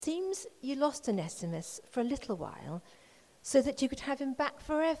Seems you lost Onesimus for a little while so that you could have him back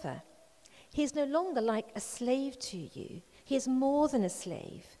forever. He is no longer like a slave to you. He is more than a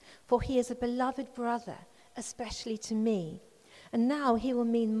slave, for he is a beloved brother, especially to me. And now he will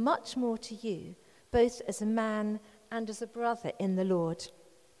mean much more to you, both as a man and as a brother in the Lord.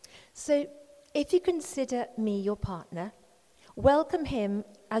 So if you consider me your partner, welcome him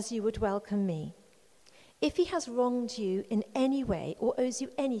as you would welcome me. If he has wronged you in any way or owes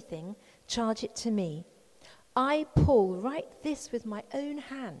you anything, charge it to me. I, Paul, write this with my own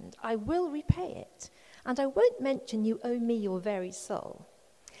hand. I will repay it, and I won't mention you owe me your very soul.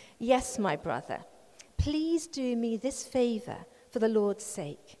 Yes, my brother, please do me this favor for the Lord's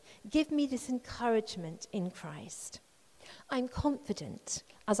sake. Give me this encouragement in Christ. I'm confident,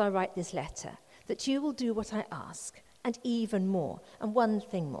 as I write this letter, that you will do what I ask, and even more, and one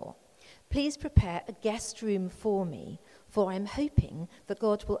thing more. Please prepare a guest room for me, for I'm hoping that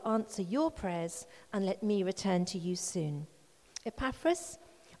God will answer your prayers and let me return to you soon. Epaphras,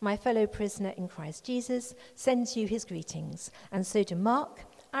 my fellow prisoner in Christ Jesus, sends you his greetings, and so do Mark,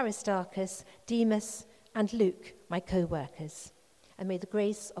 Aristarchus, Demas, and Luke, my co-workers. And may the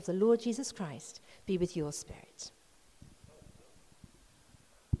grace of the Lord Jesus Christ be with your spirit.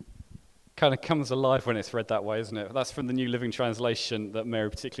 Kind of comes alive when it's read that way, isn't it? That's from the New Living Translation that Mary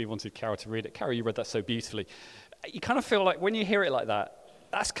particularly wanted Carol to read it. Carol, you read that so beautifully. You kind of feel like when you hear it like that,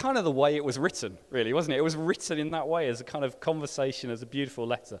 that's kind of the way it was written, really, wasn't it? It was written in that way as a kind of conversation, as a beautiful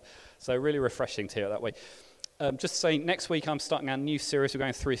letter. So really refreshing to hear it that way. Just saying, next week I'm starting our new series. We're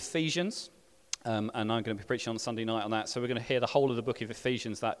going through Ephesians. And I'm going to be preaching on Sunday night on that. So we're going to hear the whole of the book of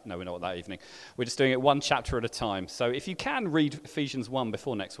Ephesians. No, we're not that evening. We're just doing it one chapter at a time. So if you can read Ephesians 1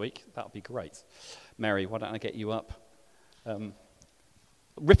 before next week, that would be great. Mary, why don't I get you up?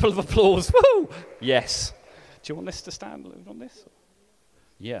 Ripple of applause. Woo! Yes. Do you want this to stand on this?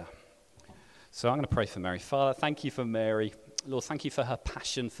 Yeah. So I'm going to pray for Mary. Father, thank you for Mary. Lord, thank you for her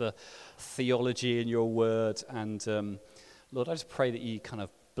passion for theology and your word. And Lord, I just pray that you kind of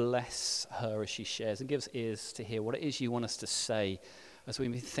bless her as she shares and give us ears to hear what it is you want us to say as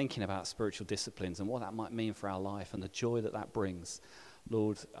we've been thinking about spiritual disciplines and what that might mean for our life and the joy that that brings.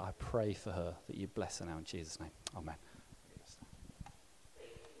 Lord, I pray for her that you bless her now in Jesus' name. Amen.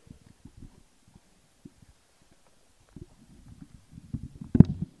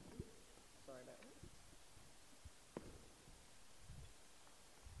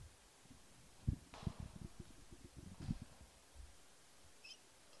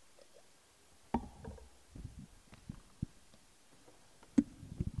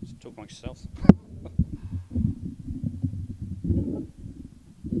 Talk amongst yourselves.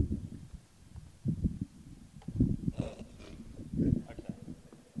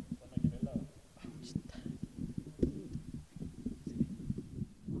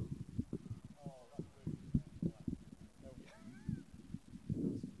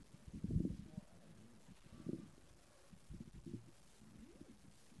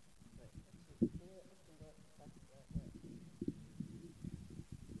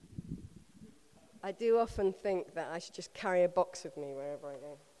 I do often think that I should just carry a box with me wherever I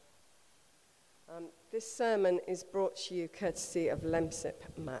go. This sermon is brought to you courtesy of Lemsip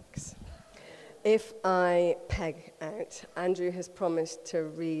Max. If I peg out, Andrew has promised to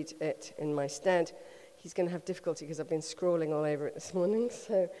read it in my stead. He's going to have difficulty because I've been scrawling all over it this morning,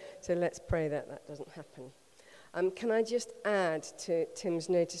 so let's pray that that doesn't happen. Can I just add to Tim's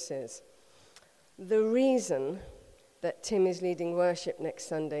notices? The reason that Tim is leading worship next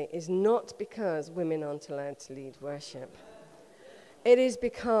Sunday is not because women aren't allowed to lead worship. It is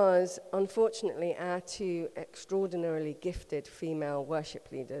because, unfortunately, our two extraordinarily gifted female worship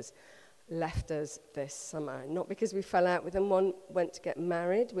leaders left us this summer. Not because we fell out with them. One went to get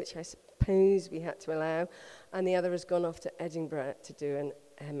married, which I suppose we had to allow, and the other has gone off to Edinburgh to do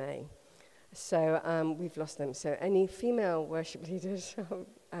an MA. So we've lost them. So any female worship leaders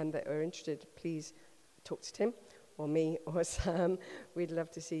that are interested, please talk to Tim or me or Sam. We'd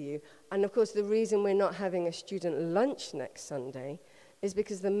love to see you. And of course, the reason we're not having a student lunch next Sunday is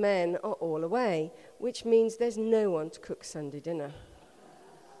because the men are all away, which means there's no one to cook Sunday dinner.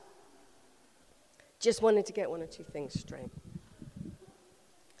 Just wanted to get one or two things straight.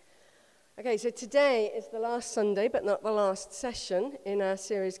 Okay, so today is the last Sunday, but not the last session in our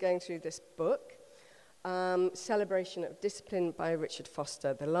series going through this book. Celebration of Discipline by Richard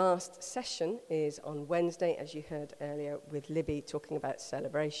Foster. The last session is on Wednesday, as you heard earlier, with Libby talking about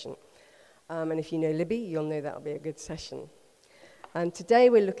celebration. And if you know Libby, you'll know that'll be a good session. And today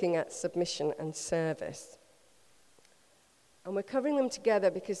we're looking at submission and service. And we're covering them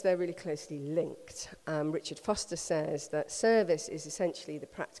together because they're really closely linked. Richard Foster says that service is essentially the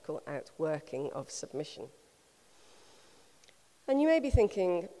practical outworking of submission. And you may be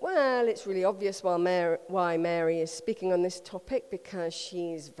thinking, well, it's really obvious why Mary is speaking on this topic, because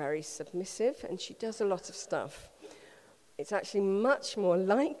she's very submissive and she does a lot of stuff. It's actually much more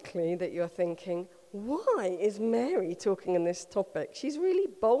likely that you're thinking, why is Mary talking on this topic? She's really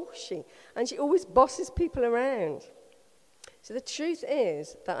bolshy and she always bosses people around. So the truth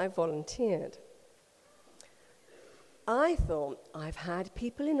is that I volunteered. I thought I've had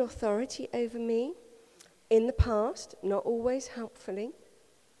people in authority over me in the past, not always helpfully,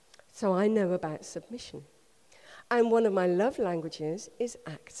 so I know about submission. And one of my love languages is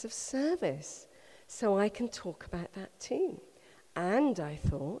acts of service, so I can talk about that too. And I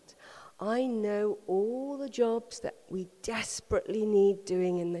thought, I know all the jobs that we desperately need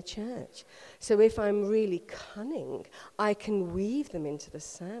doing in the church. So if I'm really cunning, I can weave them into the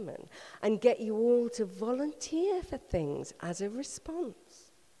sermon and get you all to volunteer for things as a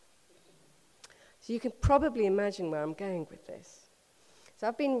response. So you can probably imagine where I'm going with this. So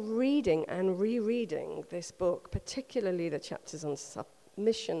I've been reading and rereading this book, particularly the chapters on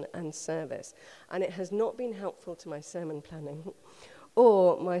submission and service, and it has not been helpful to my sermon planning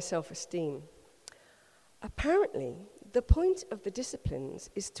or my self-esteem. Apparently, the point of the disciplines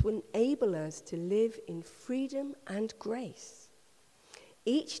is to enable us to live in freedom and grace.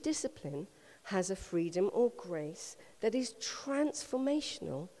 Each discipline has a freedom or grace that is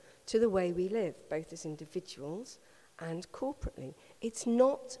transformational to the way we live, both as individuals and corporately. It's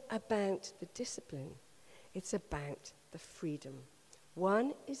not about the discipline, it's about the freedom.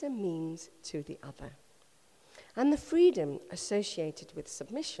 One is a means to the other. And the freedom associated with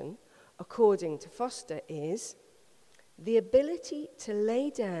submission, according to Foster, is the ability to lay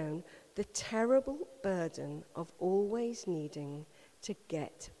down the terrible burden of always needing to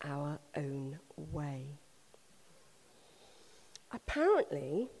get our own way.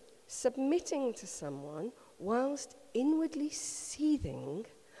 Apparently, submitting to someone whilst inwardly seething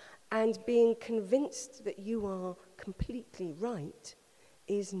and being convinced that you are completely right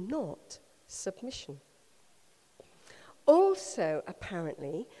is not submission. Also,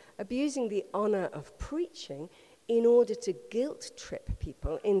 apparently, abusing the honor of preaching in order to guilt-trip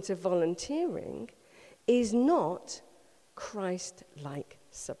people into volunteering is not Christ-like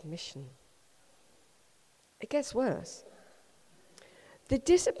submission. It gets worse. The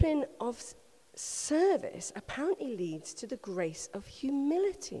discipline of service apparently leads to the grace of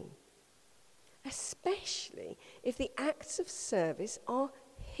humility, especially if the acts of service are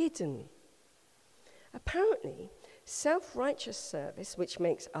hidden. Apparently, self-righteous service, which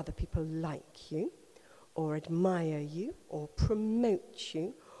makes other people like you, or admire you, or promote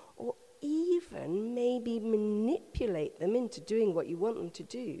you, or even maybe manipulate them into doing what you want them to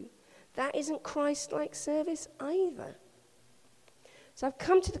do, that isn't Christ-like service either. So I've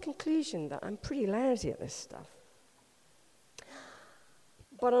come to the conclusion that I'm pretty lousy at this stuff.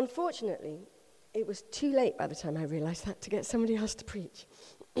 But unfortunately, it was too late by the time I realized that to get somebody else to preach.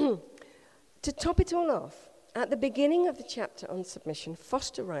 To top it all off, at the beginning of the chapter on submission,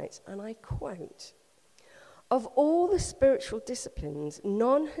 Foster writes, and I quote, "Of all the spiritual disciplines,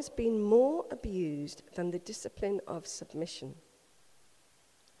 none has been more abused than the discipline of submission.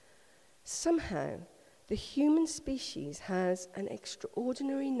 Somehow, the human species has an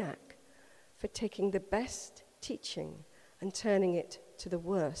extraordinary knack for taking the best teaching and turning it to the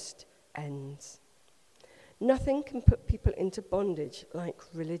worst ends. Nothing can put people into bondage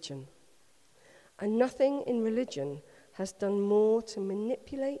like religion. And nothing in religion has done more to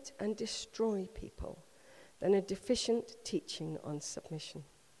manipulate and destroy people than a deficient teaching on submission.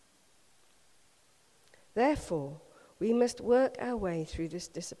 Therefore, we must work our way through this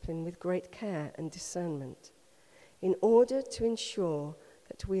discipline with great care and discernment in order to ensure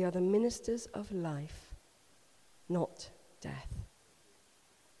that we are the ministers of life, not death."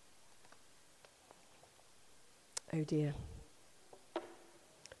 Oh dear.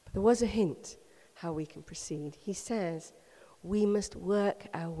 But there was a hint how we can proceed. He says we must work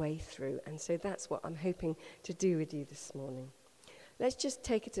our way through, and so that's what I'm hoping to do with you this morning. Let's just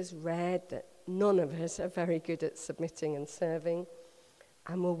take it as read that none of us are very good at submitting and serving,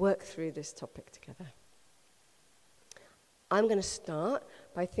 and we'll work through this topic together. I'm going to start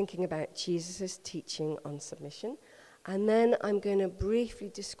by thinking about Jesus' teaching on submission, and then I'm going to briefly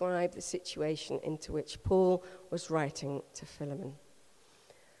describe the situation into which Paul was writing to Philemon.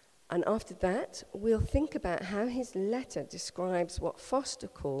 And after that, we'll think about how his letter describes what Foster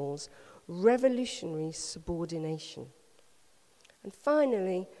calls revolutionary subordination. And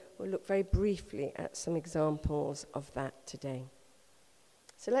finally, We'll look very briefly at some examples of that today.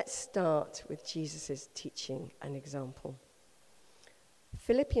 So let's start with Jesus' teaching and example.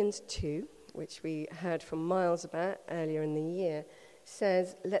 Philippians 2, which we heard from Miles about earlier in the year,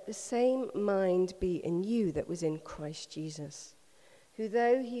 says, "Let the same mind be in you that was in Christ Jesus, who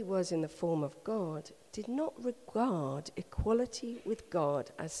though he was in the form of God, did not regard equality with God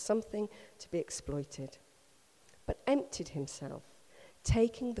as something to be exploited, but emptied himself,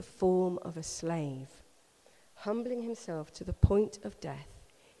 taking the form of a slave, humbling himself to the point of death,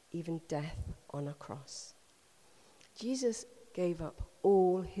 even death on a cross." Jesus gave up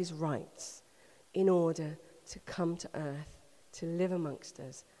all his rights in order to come to earth, to live amongst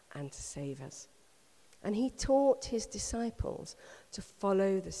us and to save us. And he taught his disciples to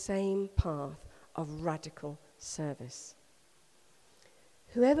follow the same path of radical service.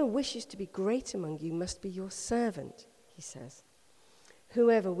 "Whoever wishes to be great among you must be your servant," he says.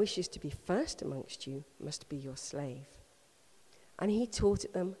 "Whoever wishes to be first amongst you must be your slave." And he taught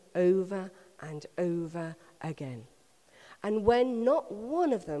it them over and over again. And when not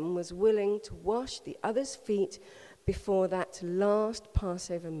one of them was willing to wash the other's feet before that last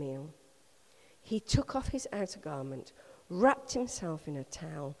Passover meal, he took off his outer garment, wrapped himself in a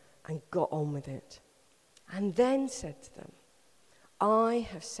towel, and got on with it. And then said to them, "I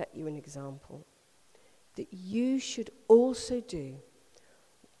have set you an example, that you should also do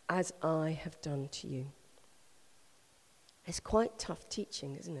as I have done to you." It's quite tough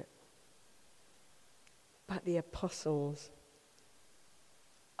teaching, isn't it? But the apostles,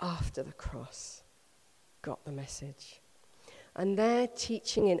 after the cross, got the message. And their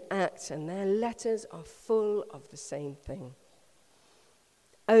teaching in Acts and their letters are full of the same thing.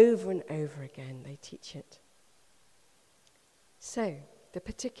 Over and over again, they teach it. So, the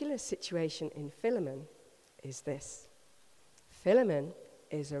particular situation in Philemon is this. Philemon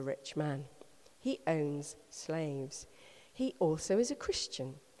is a rich man. He owns slaves. He also is a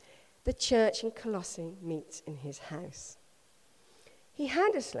Christian. The church in Colossae meets in his house. He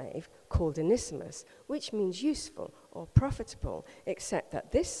had a slave called Onesimus, which means useful or profitable, except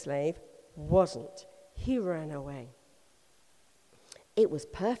that this slave wasn't. He ran away. It was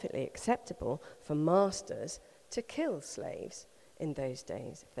perfectly acceptable for masters to kill slaves in those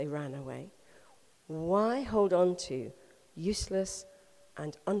days if they ran away. Why hold on to useless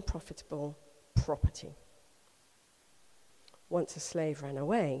and unprofitable property? Once a slave ran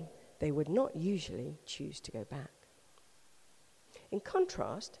away, they would not usually choose to go back. In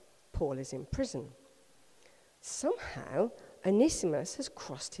contrast, Paul is in prison. Somehow, Onesimus has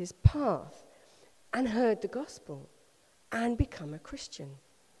crossed his path and heard the gospel and become a Christian.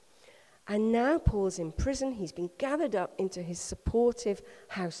 And now Paul's in prison. He's been gathered up into his supportive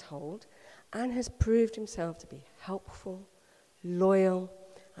household and has proved himself to be helpful, loyal,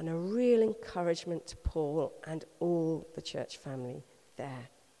 and a real encouragement to Paul and all the church family there.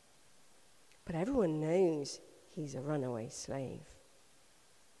 But everyone knows he's a runaway slave.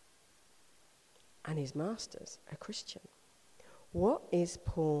 And his master's a Christian. What is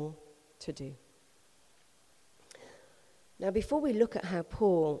Paul to do? Now, before we look at how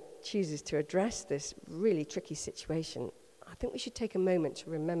Paul chooses to address this really tricky situation, I think we should take a moment to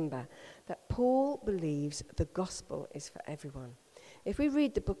remember that Paul believes the gospel is for everyone. If we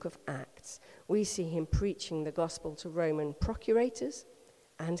read the book of Acts, we see him preaching the gospel to Roman procurators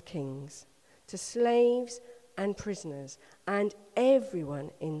and kings, to slaves and prisoners, and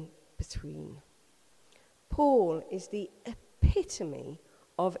everyone in between. Paul is the epitome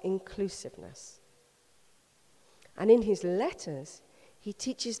of inclusiveness. And in his letters, he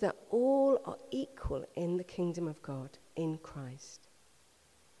teaches that all are equal in the kingdom of God in Christ.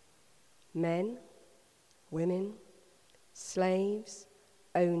 Men, women, slaves,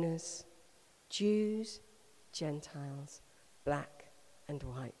 owners, Jews, Gentiles, black and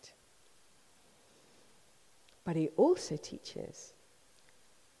white. But he also teaches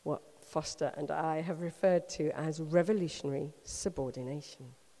what Foster and I have referred to as revolutionary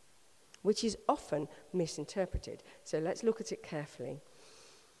subordination, which is often misinterpreted. So let's look at it carefully.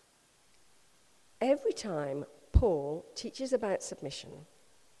 Every time Paul teaches about submission,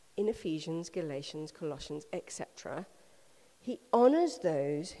 in Ephesians, Galatians, Colossians, etc., he honors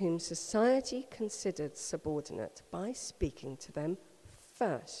those whom society considered subordinate by speaking to them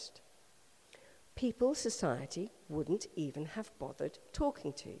first. People society wouldn't even have bothered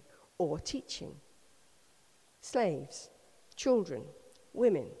talking to or teaching. Slaves, children,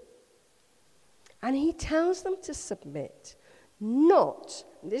 women. And he tells them to submit, not,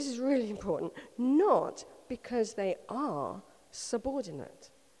 this is really important, not because they are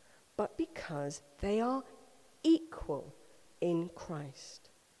subordinate, but because they are equal in Christ.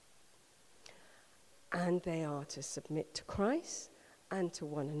 and they are to submit to Christ and to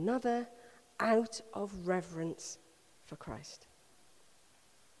one another out of reverence for Christ.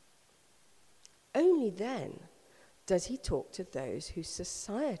 Only then does he talk to those whose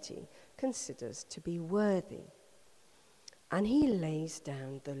society considers to be worthy. And he lays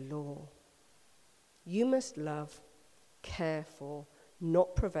down the law. You must love, care for,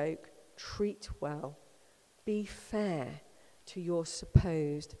 not provoke, treat well, be fair to your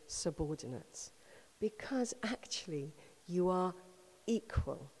supposed subordinates, because actually you are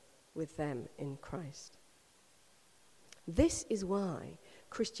equal with them in Christ. This is why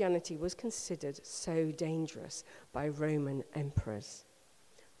Christianity was considered so dangerous by Roman emperors.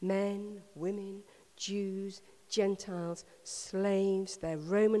 Men, women, Jews, Gentiles, slaves, their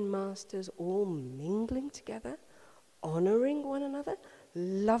Roman masters, all mingling together, honoring one another,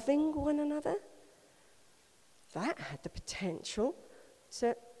 loving one another. That had the potential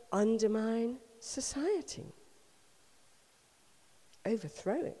to undermine society,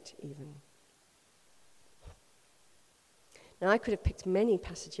 overthrow it even. Now, I could have picked many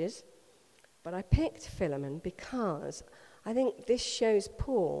passages, but I picked Philemon because I think this shows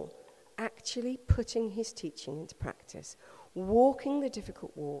Paul actually putting his teaching into practice, walking the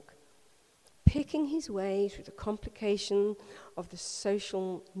difficult walk, picking his way through the complication of the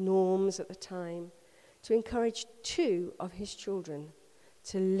social norms at the time to encourage two of his children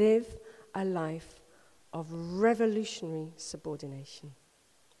to live a life of revolutionary subordination.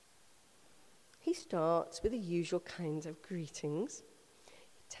 He starts with the usual kinds of greetings.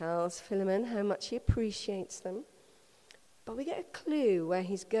 He tells Philemon how much he appreciates them. But we get a clue where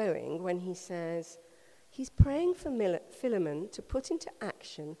he's going when he says he's praying for Philemon to put into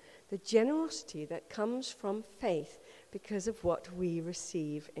action the generosity that comes from faith because of what we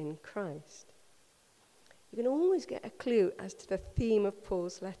receive in Christ. You can always get a clue as to the theme of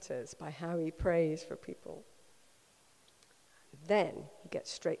Paul's letters by how he prays for people. Then he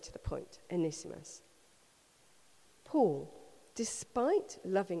gets straight to the point, Onesimus. Paul, despite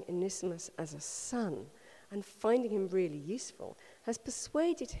loving Onesimus as a son and finding him really useful, has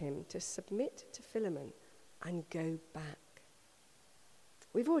persuaded him to submit to Philemon and go back.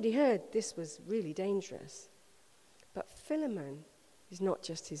 We've already heard this was really dangerous, but Philemon is not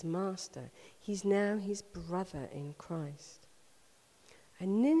just his master, he's now his brother in Christ.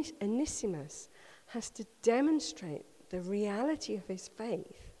 Onesimus has to demonstrate the reality of his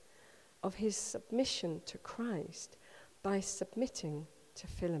faith, of his submission to Christ, by submitting to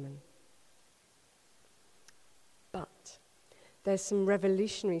Philemon. But there's some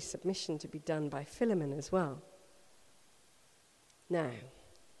revolutionary submission to be done by Philemon as well. Now,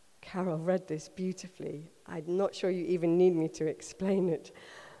 Carol read this beautifully. I'm not sure you even need me to explain it.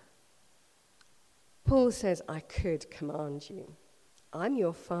 Paul says, I could command you. I'm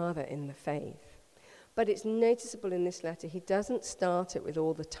your father in the faith. But it's noticeable in this letter, he doesn't start it with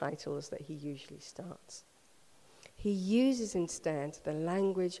all the titles that he usually starts. He uses instead the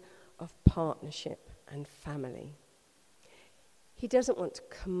language of partnership and family. He doesn't want to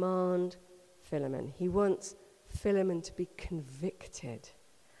command Philemon. He wants Philemon to be convicted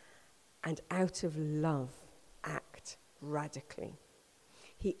and out of love act radically.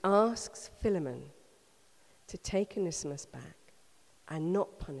 He asks Philemon to take Onesimus back and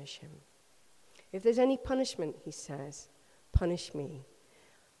not punish him. If there's any punishment, he says, punish me.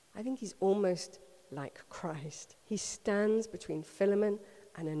 I think he's almost like Christ. He stands between Philemon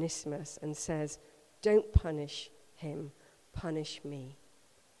and Onesimus and says, don't punish him, punish me.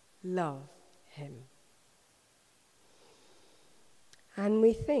 Love him. And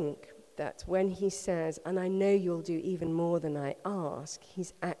we think that when he says, and I know you'll do even more than I ask,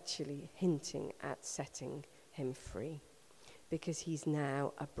 he's actually hinting at setting him free, because he's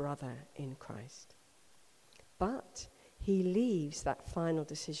now a brother in Christ. But he leaves that final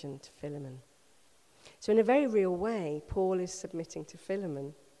decision to Philemon. So in a very real way, Paul is submitting to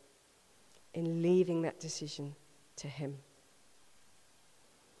Philemon in leaving that decision to him.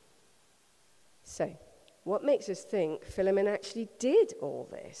 So, what makes us think Philemon actually did all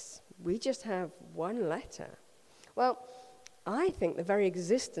this? We just have one letter. Well, I think the very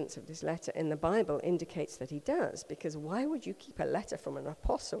existence of this letter in the Bible indicates that he does, because why would you keep a letter from an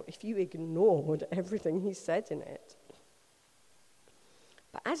apostle if you ignored everything he said in it?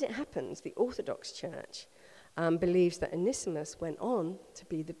 But as it happens, the Orthodox Church believes that Onesimus went on to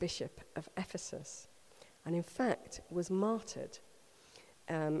be the bishop of Ephesus, and in fact was martyred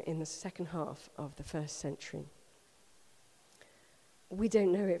in the second half of the first century. We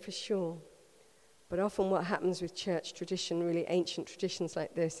don't know it for sure. But often what happens with church tradition, really ancient traditions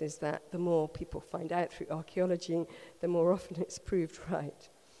like this, is that the more people find out through archaeology, the more often it's proved right.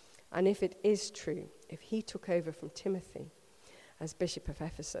 And if it is true, if he took over from Timothy as Bishop of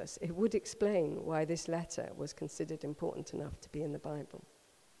Ephesus, it would explain why this letter was considered important enough to be in the Bible.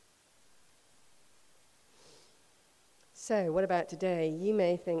 So, what about today? You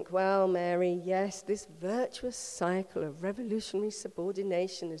may think, well, Mary, yes, this virtuous cycle of revolutionary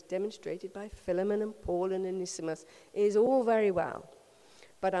subordination as demonstrated by Philemon and Paul and Onesimus is all very well.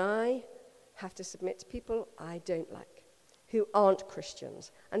 But I have to submit to people I don't like, who aren't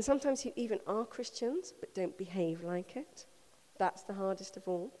Christians. And sometimes who even are Christians, but don't behave like it. That's the hardest of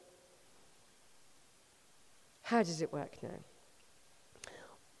all. How does it work now?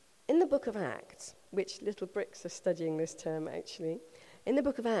 In the book of Acts, which Little Bricks are studying this term actually, in the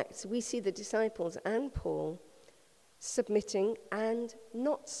book of Acts, we see the disciples and Paul submitting and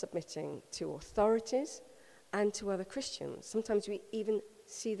not submitting to authorities and to other Christians. Sometimes we even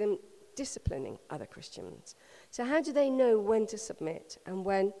see them disciplining other Christians. So how do they know when to submit and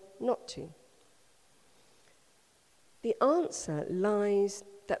when not to? The answer lies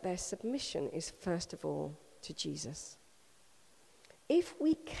that their submission is first of all to Jesus. If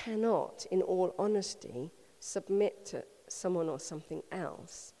we cannot, in all honesty, submit to someone or something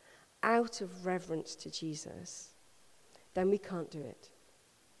else out of reverence to Jesus, then we can't do it.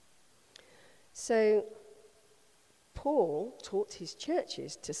 So Paul taught his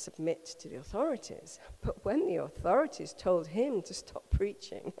churches to submit to the authorities, but when the authorities told him to stop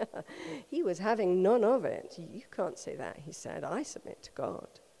preaching, he was having none of it. You can't say that, he said. I submit to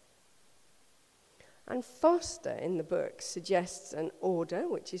God. And Foster in the book suggests an order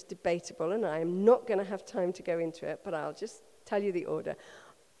which is debatable, and I am not going to have time to go into it, but I'll just tell you the order.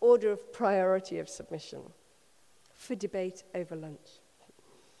 Order of priority of submission for debate over lunch.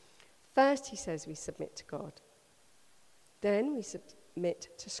 First, he says we submit to God. Then we submit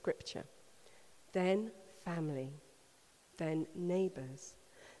to Scripture. Then family. Then neighbours.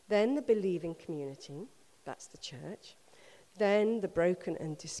 Then the believing community, that's the church. Then the broken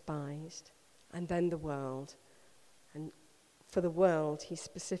and despised. And then the world. And for the world, he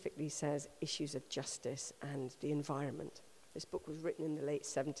specifically says issues of justice and the environment. This book was written in the late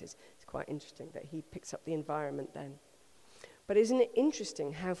 70s. It's quite interesting that he picks up the environment then. But isn't it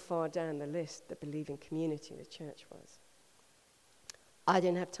interesting how far down the list the believing community, the church, was? I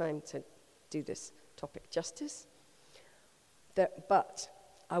didn't have time to do this topic justice. But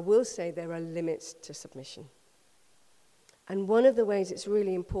I will say there are limits to submission. And one of the ways it's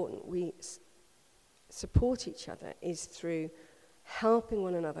really important we support each other is through helping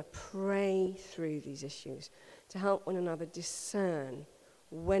one another pray through these issues, to help one another discern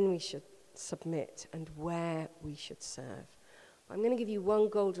when we should submit and where we should serve. I'm going to give you one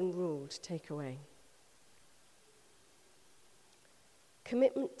golden rule to take away.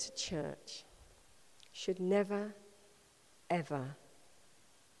 Commitment to church should never, ever,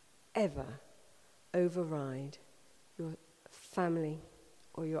 ever override your family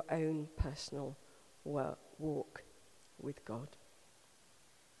or your own personal walk with God.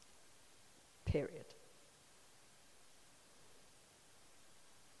 Period.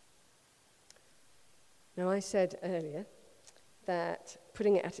 Now, I said earlier that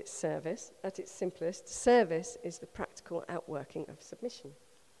putting it at its service, at its simplest, service is the practical outworking of submission.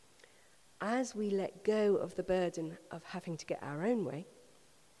 As we let go of the burden of having to get our own way,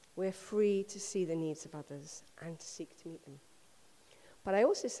 we're free to see the needs of others and to seek to meet them. But I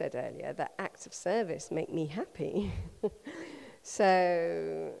also said earlier that acts of service make me happy.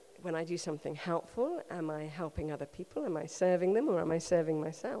 So when I do something helpful, am I helping other people? Am I serving them, or am I serving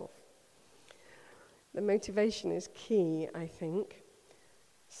myself? The motivation is key, I think.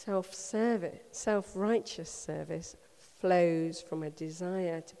 Self-righteous service flows from a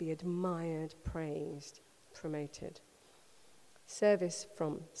desire to be admired, praised, promoted. Service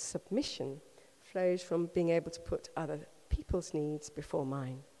from submission flows from being able to put other people's needs before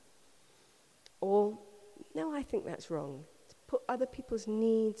mine. Or, no, I think that's wrong. To put other people's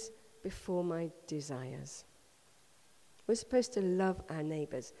needs before my desires. We're supposed to love our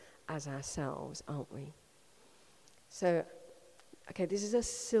neighbours as ourselves, aren't we? So, okay, this is a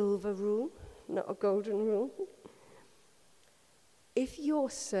silver rule, not a golden rule. If your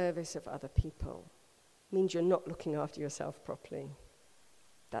service of other people means you're not looking after yourself properly,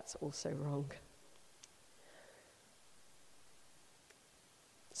 that's also wrong.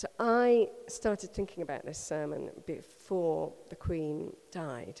 So I started thinking about this sermon before the Queen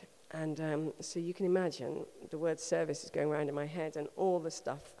died. And so you can imagine the word service is going around in my head, and all the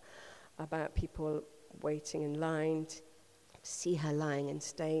stuff about people waiting in line to see her lying in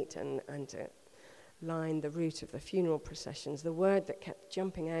state and to line the route of the funeral processions. The word that kept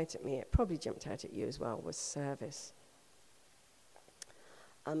jumping out at me, it probably jumped out at you as well, was service.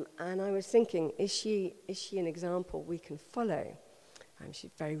 And I was thinking, is she an example we can follow?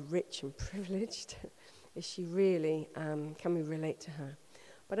 She's very rich and privileged. Is she really, can we relate to her?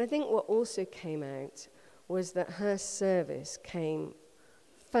 But I think what also came out was that her service came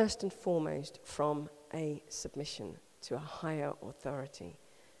first and foremost from a submission to a higher authority,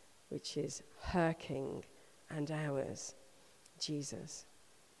 which is her king and ours, Jesus.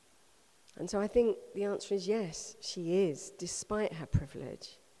 And so I think the answer is yes, she is, despite her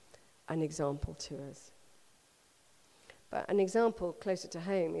privilege, an example to us. But an example closer to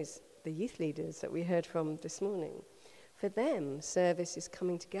home is the youth leaders that we heard from this morning. For them, service is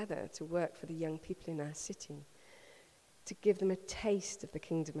coming together to work for the young people in our city, to give them a taste of the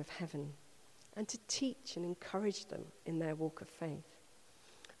kingdom of heaven, and to teach and encourage them in their walk of faith.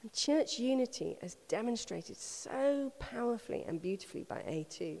 And church unity, as demonstrated so powerfully and beautifully by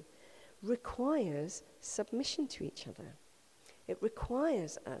A2, requires submission to each other. It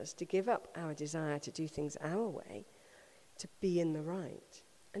requires us to give up our desire to do things our way, to be in the right,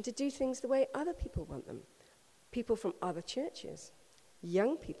 and to do things the way other people want them. People from other churches,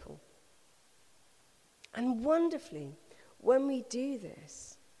 young people. And wonderfully, when we do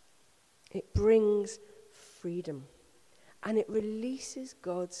this, it brings freedom, and it releases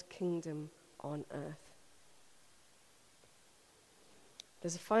God's kingdom on earth.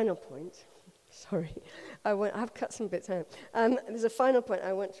 There's a final point. Sorry, I've cut some bits out. There's a final point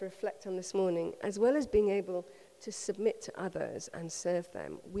I want to reflect on this morning. As well as being able to submit to others and serve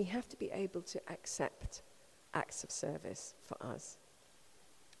them, we have to be able to accept acts of service for us.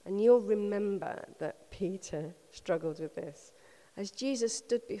 And you'll remember that Peter struggled with this. As Jesus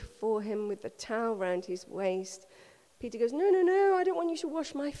stood before him with the towel round his waist, Peter goes, no, I don't want you to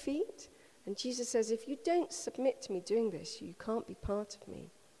wash my feet. And Jesus says, if you don't submit to me doing this, you can't be part of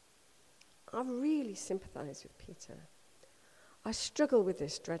me. I really sympathize with Peter. I struggle with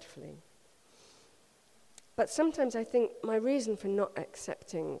this dreadfully. But sometimes I think my reason for not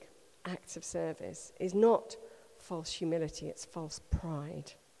accepting acts of service is not false humility, it's false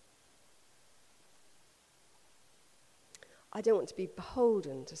pride. I don't want to be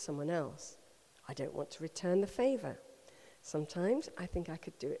beholden to someone else. I don't want to return the favor. Sometimes I think I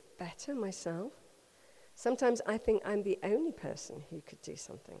could do it better myself. Sometimes I think I'm the only person who could do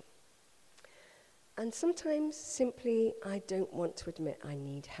something. And sometimes simply I don't want to admit I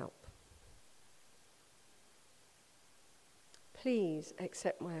need help. Please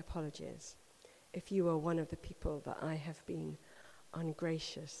accept my apologies if you are one of the people that I have been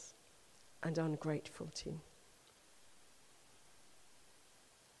ungracious and ungrateful to.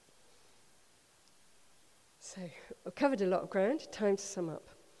 So, I've covered a lot of ground, time to sum up.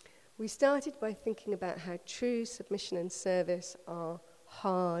 We started by thinking about how true submission and service are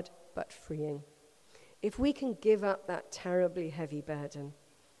hard but freeing. If we can give up that terribly heavy burden,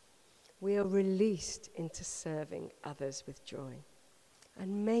 we are released into serving others with joy.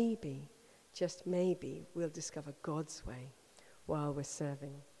 And maybe, just maybe, we'll discover God's way while we're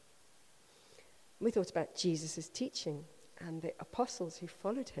serving. We thought about Jesus' teaching and the apostles who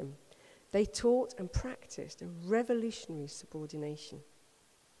followed him. They taught and practiced a revolutionary subordination.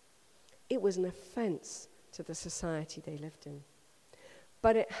 It was an offense to the society they lived in,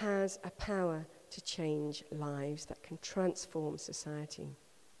 but it has a power to change lives that can transform society.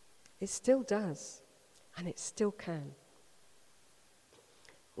 It still does, and it still can.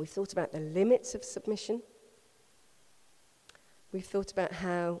 We've thought about the limits of submission. We've thought about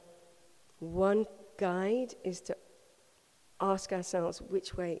how one guide is to ask ourselves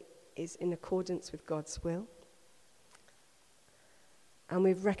which way is in accordance with God's will. And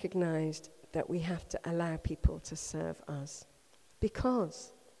we've recognized that we have to allow people to serve us.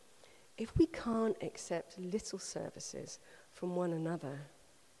 Because if we can't accept little services from one another,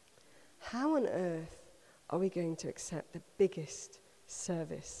 how on earth are we going to accept the biggest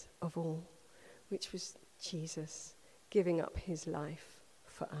service of all, which was Jesus giving up his life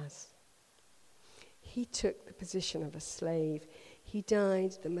for us? He took the position of a slave. He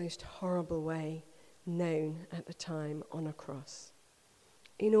died the most horrible way known at the time, on a cross,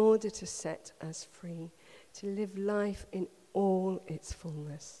 in order to set us free, to live life in all its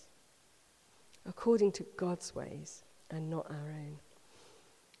fullness, according to God's ways and not our own.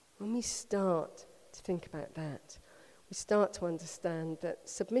 When we start to think about that, we start to understand that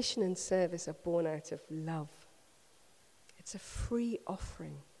submission and service are born out of love. It's a free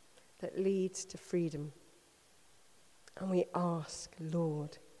offering that leads to freedom. And we ask,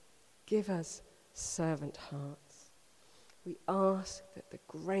 Lord, give us servant hearts. We ask that the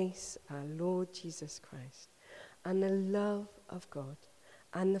grace of our Lord Jesus Christ and the love of God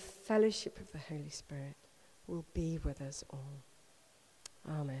and the fellowship of the Holy Spirit will be with us all.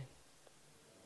 Amen.